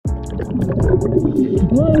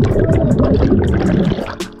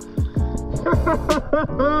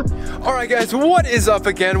Alright guys, what is up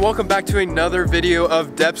again? Welcome back to another video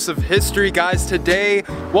of Depths of History. Guys, today,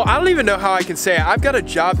 well, I don't even know how I can say it. I've got a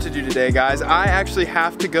job to do today, guys. I actually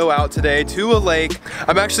have to go out today to a lake.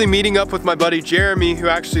 I'm actually meeting up with my buddy Jeremy, who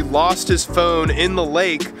actually lost his phone in the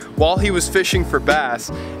lake while he was fishing for bass.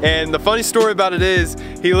 And the funny story about it is,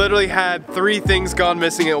 he literally had 3 things gone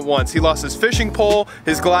missing at once. He lost his fishing pole,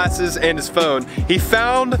 his glasses, and his phone. He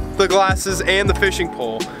found the glasses and the fishing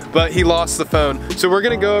pole, but he lost the phone. So we're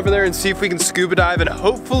gonna go over there and see if we can scuba dive, and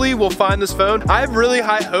hopefully we'll find this phone. I have really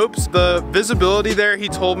high hopes. The visibility there, he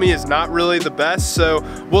told me, is not really the best, so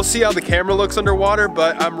we'll see how the camera looks underwater.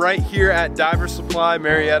 But I'm right here at Diver Supply,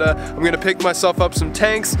 Marietta. I'm gonna pick myself up some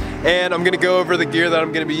tanks, and I'm gonna go over the gear that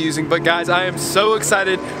I'm gonna be using. But guys, I am so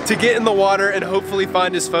excited to get in the water and hopefully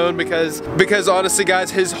find his phone, because honestly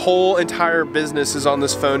guys, his whole entire business is on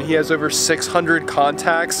this phone. He has over 600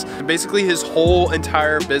 contacts. Basically his whole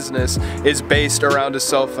entire business is based around his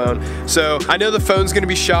cell phone. So I know the phone's gonna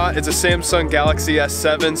be shot. It's a Samsung Galaxy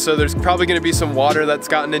S7, so there's probably gonna be some water that's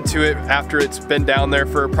gotten into it after it's been down there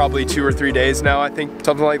for probably 2 or 3 days now, I think,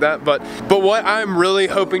 something like that. But what I'm really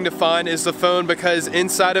hoping to find is the phone, because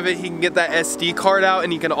inside of it he can get that SD card out,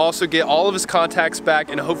 and he can also get all of his contacts back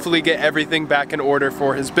and hopefully get everything back in order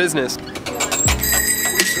for his business.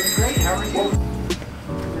 Great, how are you?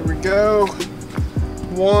 Here we go.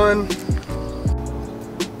 1.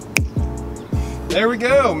 There we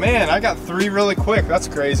go. Man, I got 3 really quick. That's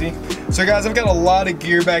crazy. So guys, I've got a lot of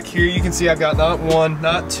gear back here. You can see I've got not 1,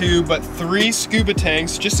 not 2, but 3 scuba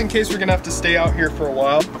tanks, just in case we're gonna have to stay out here for a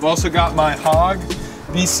while. I've also got my Hog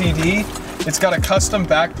BCD. It's got a custom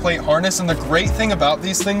backplate harness, and the great thing about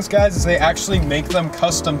these things, guys, is they actually make them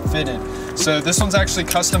custom fitted. So this one's actually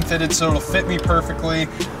custom fitted, so it'll fit me perfectly.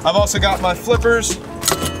 I've also got my flippers,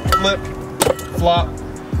 flip, flop.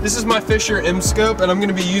 This is my Fisher M-Scope, and I'm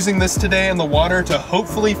gonna be using this today in the water to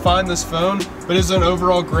hopefully find this phone, but it's an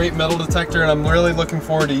overall great metal detector, and I'm really looking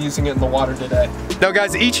forward to using it in the water today. Now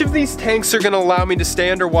guys, each of these tanks are gonna allow me to stay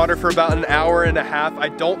underwater for about an hour and a half. I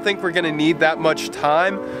don't think we're gonna need that much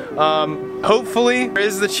time. Hopefully, there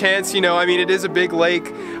is the chance, you know, I mean, it is a big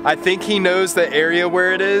lake. I think he knows the area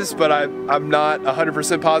where it is, but I'm not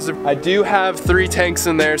 100% positive. I do have 3 tanks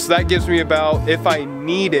in there, so that gives me about, if I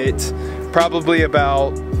need it, probably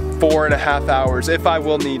about 4.5 hours, if I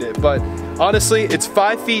will need it. But honestly, it's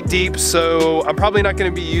 5 feet deep, so I'm probably not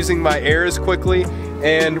gonna be using my air as quickly,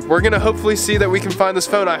 and we're gonna hopefully see that we can find this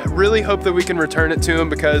phone. I really hope that we can return it to him,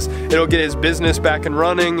 because it'll get his business back and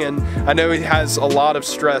running, and I know he has a lot of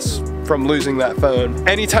stress from losing that phone.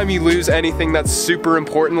 Anytime you lose anything that's super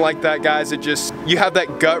important like that, guys, you have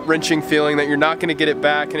that gut-wrenching feeling that you're not gonna get it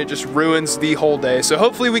back, and it just ruins the whole day. So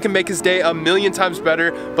hopefully we can make his day a million times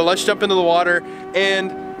better, but let's jump into the water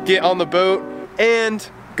and get on the boat and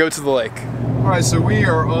go to the lake. All right, so we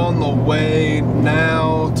are on the way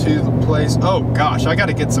now to the place. Oh gosh, I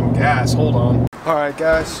gotta get some gas, hold on. All right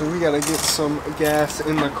guys, so we gotta get some gas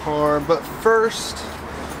in the car, but first,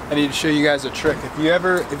 I need to show you guys a trick. If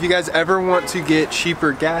you guys ever want to get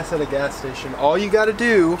cheaper gas at a gas station, all you gotta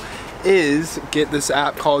do is get this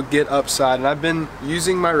app called Get Upside, and I've been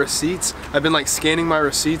using my receipts. I've been like scanning my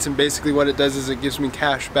receipts, and basically what it does is it gives me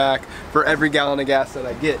cash back for every gallon of gas that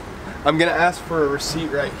I get. I'm gonna ask for a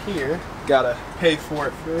receipt right here. Gotta pay for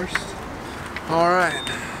it first. All right.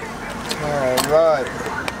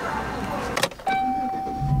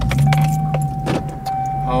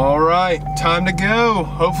 All right, time to go.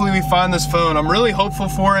 Hopefully we find this phone. I'm really hopeful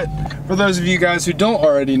for it. For those of you guys who don't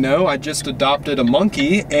already know, I just adopted a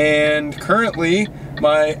monkey, and currently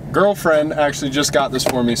my girlfriend actually just got this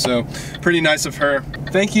for me, so pretty nice of her.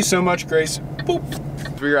 Thank you so much, Grace. Boop.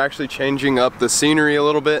 We're actually changing up the scenery a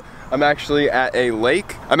little bit. I'm actually at a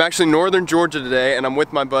lake. I'm actually in northern Georgia today, and I'm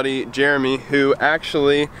with my buddy Jeremy, who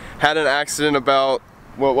actually had an accident about,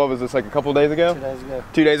 what was this, like a couple days ago? 2 days ago.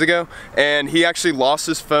 2 days ago, and he actually lost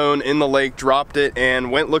his phone in the lake, dropped it,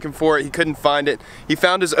 and went looking for it. He couldn't find it. He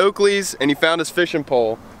found his Oakleys and he found his fishing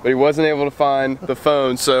pole, but he wasn't able to find the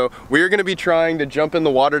phone. So we're gonna be trying to jump in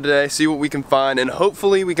the water today, see what we can find, and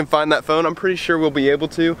hopefully we can find that phone. I'm pretty sure we'll be able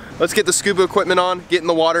to. Let's get the scuba equipment on, get in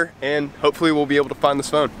the water, and hopefully we'll be able to find this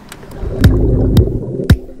phone.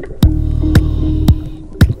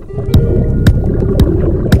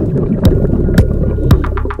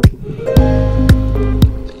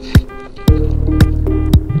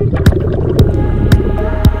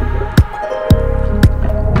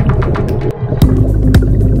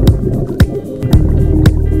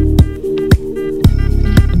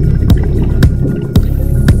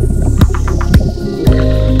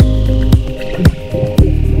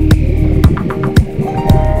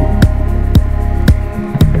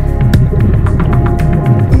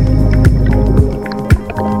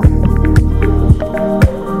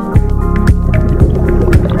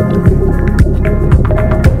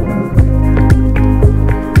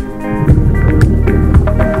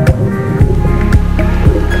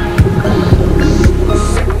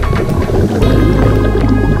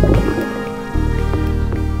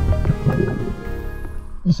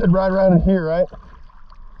 said right around in here, right?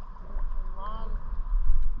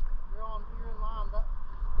 You're on here in line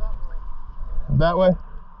that way. That way?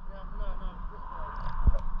 Yeah, no, this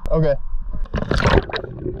way. Okay.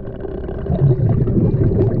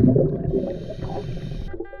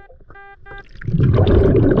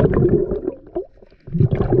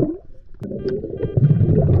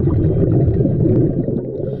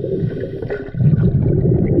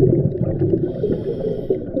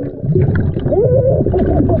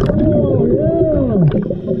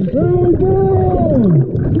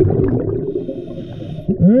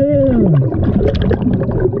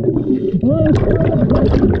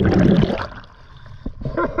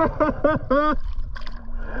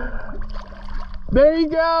 There you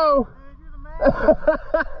go. Dude, you're the man.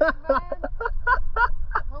 You're the man.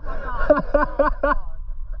 Oh my God.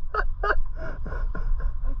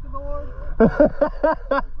 Thank the Lord.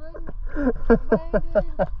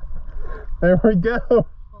 There we go.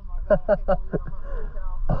 Oh my God, I can't believe it.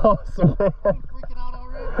 I'm gonna freak out. Awesome, man. I'm freaking out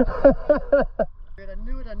already. Dude, I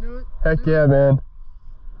knew it, I knew it. Heck yeah, man.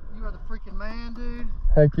 You are the freaking man, dude.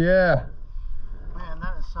 Heck yeah. Man,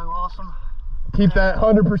 that is so awesome. Keep that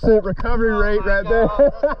 100% recovery rate right there.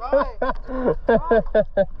 That's right. That's right.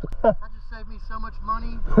 That just saved me so much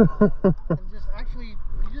money. And just actually,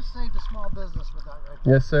 you just saved a small business with that right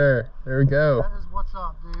there. Yes, sir. There we go. That is what's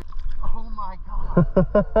up, dude. Oh my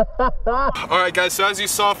God. Alright guys, so as you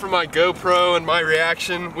saw from my GoPro and my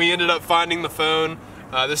reaction, we ended up finding the phone.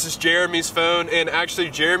 This is Jeremy's phone, and actually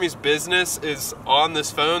Jeremy's business is on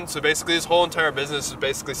this phone, so basically his whole entire business is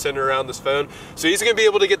basically centered around this phone. So he's going to be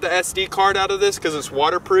able to get the SD card out of this because it's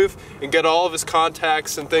waterproof and get all of his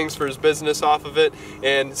contacts and things for his business off of it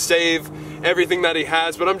and save everything that he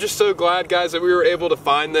has. But I'm just so glad, guys, that we were able to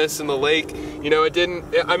find this in the lake. You know,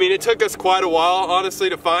 it took us quite a while, honestly,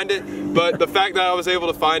 to find it, but the fact that I was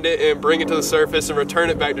able to find it and bring it to the surface and return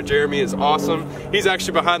it back to Jeremy is awesome. He's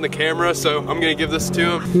actually behind the camera, so I'm going to give this to him.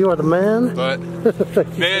 You are the man. But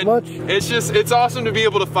Thank you man, so much. it's awesome to be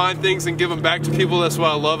able to find things and give them back to people. That's what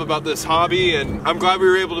I love about this hobby, and I'm glad we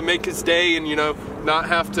were able to make his day and, you know, not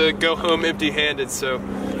have to go home empty-handed. So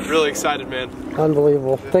really excited, man.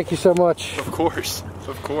 Unbelievable. Thank you so much. Of course,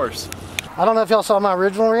 of course. I don't know if y'all saw my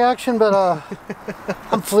original reaction, but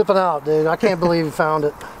I'm flipping out, dude. I can't believe you found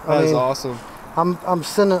it. That is awesome.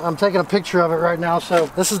 I'm taking a picture of it right now. So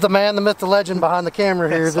this is the man, the myth, the legend behind the camera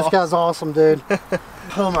here. This guy's awesome, dude.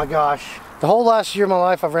 Oh my gosh. The whole last year of my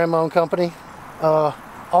life, I've ran my own company. All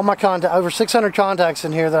my over 600 contacts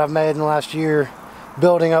in here that I've made in the last year,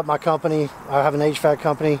 building up my company. I have an HVAC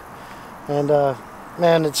company, and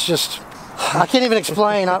man, it's just, I can't even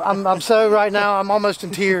explain. I'm so, right now, I'm almost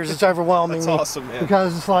in tears. It's overwhelming. That's awesome, man.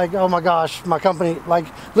 Because it's like, oh my gosh, my company, like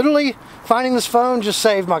literally finding this phone just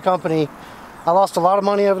saved my company. I lost a lot of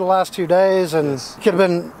money over the last 2 days, and it could have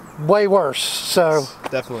been way worse. So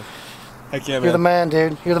definitely. Heck yeah, man. You're the man,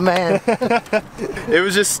 dude. You're the man. It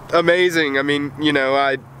was just amazing. I mean, you know,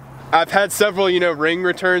 I've had several, you know, ring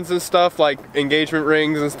returns and stuff, like engagement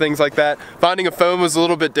rings and things like that. Finding a phone was a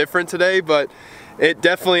little bit different today, but it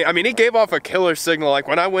definitely, I mean, it gave off a killer signal. Like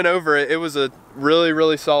when I went over it, it was a really,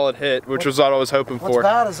 really solid hit, which was what I was hoping for. What's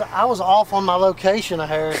bad is I was off on my location of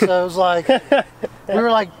hair, so it was like, we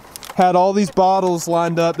were like, had all these bottles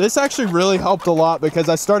lined up. This actually really helped a lot because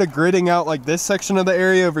I started gridding out like this section of the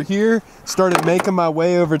area over here, started making my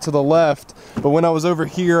way over to the left. But when I was over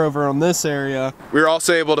here, over on this area, we were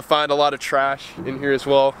also able to find a lot of trash in here as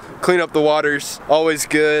well. Clean up the water's always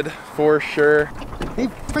good for sure. he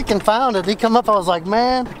freaking found it. He come up, I was like,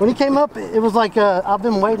 man, when he came up, it was like, I've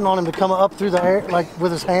been waiting on him to come up through the air, like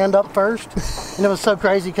with his hand up first. And it was so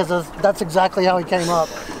crazy because that's exactly how he came up.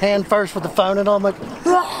 Hand first with the phone, and I'm like,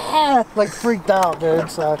 ah! Like freaked out, dude.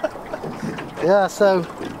 So yeah, so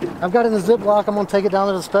I've got it in the Ziploc. I'm gonna take it down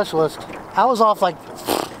to the specialist. I was off like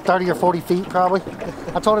 30 or 40 feet probably.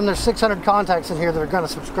 I told him there's 600 contacts in here that are gonna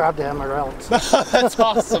subscribe to him or else. That's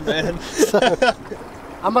awesome, man. So,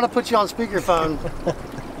 I'm gonna put you on speakerphone.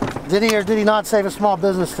 Did he or did he not save a small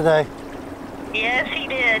business today? Yes, he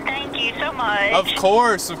did. Thank you so much. Of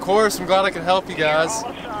course, of course. I'm glad I could help you guys.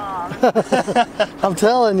 You're awesome. I'm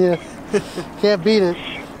telling you, can't beat it.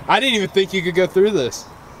 I didn't even think you could go through this.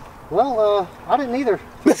 Well, I didn't either.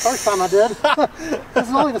 The first time I did. This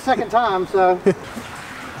is only the second time, so.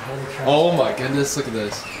 Oh my goodness, look at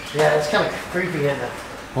this. Yeah, it's kind of creepy, isn't it?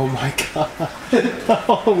 Oh my god.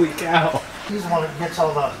 Holy cow. He's the one that gets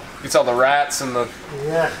all the... Gets all the rats and the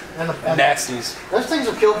and the nasties. Those things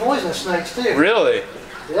will kill poisonous snakes too. Really?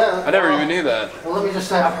 Yeah. I never even knew that. Well, let me just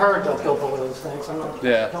say, I've heard they'll kill poisonous snakes. I'm not,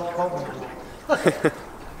 Yeah. Don't quote me on that.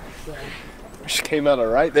 She came out of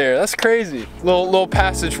right there. That's crazy. Little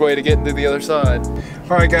passageway to get into the other side.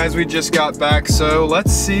 All right, guys, we just got back, so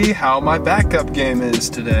let's see how my backup game is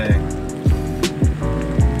today.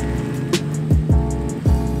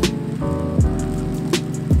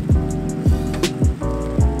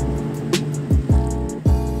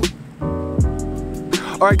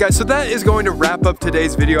 Alright guys, so that is going to wrap up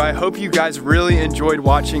today's video. I hope you guys really enjoyed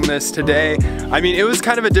watching this today. I mean, it was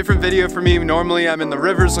kind of a different video for me. Normally I'm in the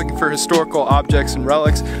rivers looking for historical objects and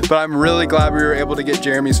relics, but I'm really glad we were able to get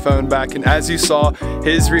Jeremy's phone back, and as you saw,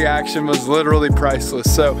 his reaction was literally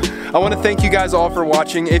priceless. So I want to thank you guys all for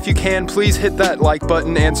watching. If you can, please hit that like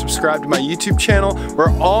button and subscribe to my YouTube channel.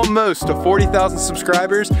 We're almost to 40,000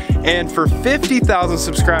 subscribers, and for 50,000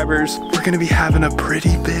 subscribers, we're gonna be having a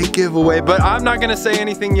pretty big giveaway, but I'm not gonna say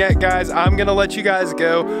anything yet, guys. I'm gonna let you guys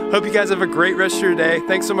go. Hope you guys have a great rest of your day.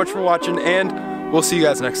 Thanks so much for watching, and we'll see you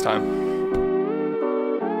guys next time.